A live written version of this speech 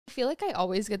I feel like I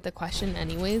always get the question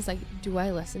anyways, like, do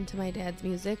I listen to my dad's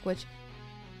music? Which,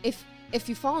 if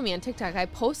you follow me on TikTok, I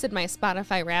posted my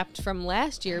Spotify Wrapped from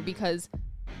last year because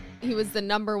he was the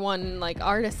 #1 like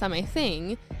artist on my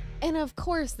thing. And of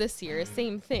course this year,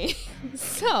 same thing.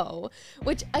 So,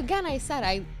 which again, I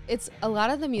said, it's a lot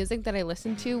of the music that I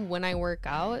listen to when I work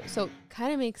out. So it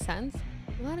kind of makes sense.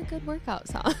 A lot of good workout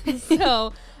songs.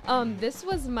 So this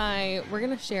was we're going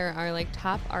to share our like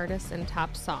top artists and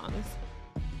top songs.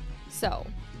 So,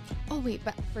 oh wait,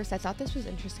 but first I thought this was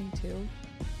interesting too.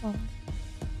 Oh.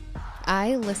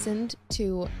 I listened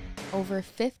to over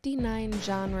 59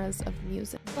 genres of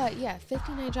music. But yeah,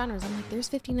 59 genres. I'm like, there's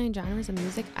 59 genres of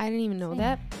music? I didn't even know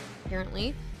that,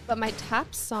 apparently. But my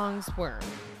top songs were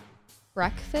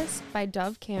Breakfast by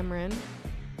Dove Cameron,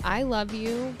 I Love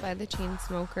You by the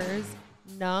Chainsmokers,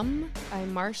 Numb by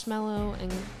Marshmello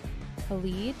and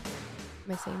Khalid.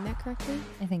 Am I saying that correctly?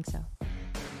 I think so.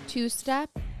 Two Step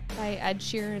by Ed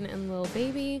Sheeran and Lil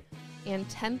Baby, and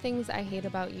 10 Things I Hate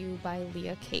About You by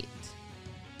Leah Kate.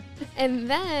 And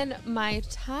then my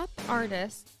top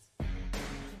artists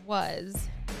was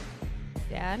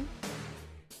Dad,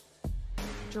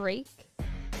 Drake,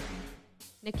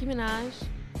 Nicki Minaj,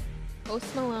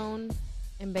 Post Malone,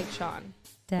 and Big Sean.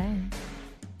 Dang.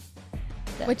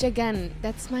 Which again,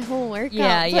 that's my whole workout.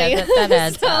 Yeah, that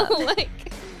adds up. Like,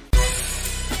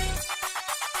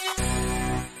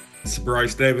 it's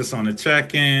Bryce Davis on the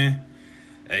check-in.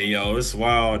 Hey, yo, it's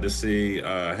wild to see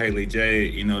Hailie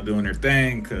Jade, you know, doing her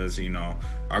thing, because, you know,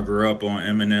 I grew up on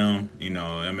Eminem. You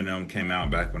know, Eminem came out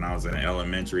back when I was in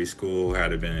elementary school,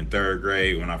 had to been in 3rd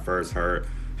grade when I first heard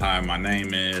Hi, My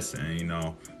Name Is, and, you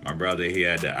know, my brother, he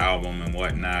had the album and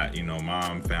whatnot. You know,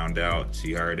 mom found out,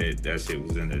 she heard it, that shit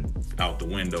was out the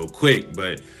window quick.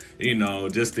 But, you know,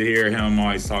 just to hear him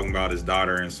always talking about his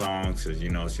daughter in songs, because, you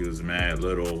know, she was mad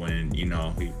little when, you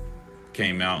know, he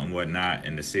came out and whatnot,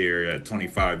 and to see her at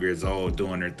 25 years old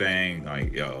doing her thing,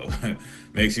 like, yo,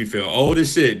 makes you feel old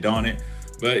as shit, don't it?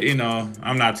 But, you know,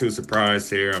 I'm not too surprised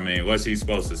here. I mean, what's she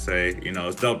supposed to say? You know,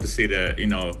 it's dope to see that, you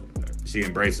know, she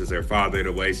embraces her father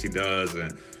the way she does,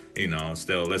 and, you know,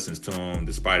 still listens to him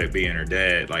despite it being her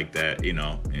dad like that. You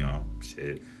know,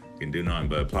 shit, can do nothing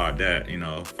but applaud that, you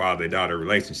know, father-daughter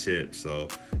relationship. So,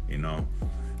 you know,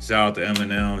 shout out to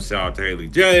Eminem, shout out to Hailie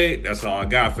Jade. That's all I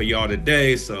got for y'all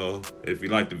today. So if you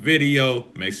like the video,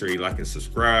 make sure you like and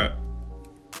subscribe.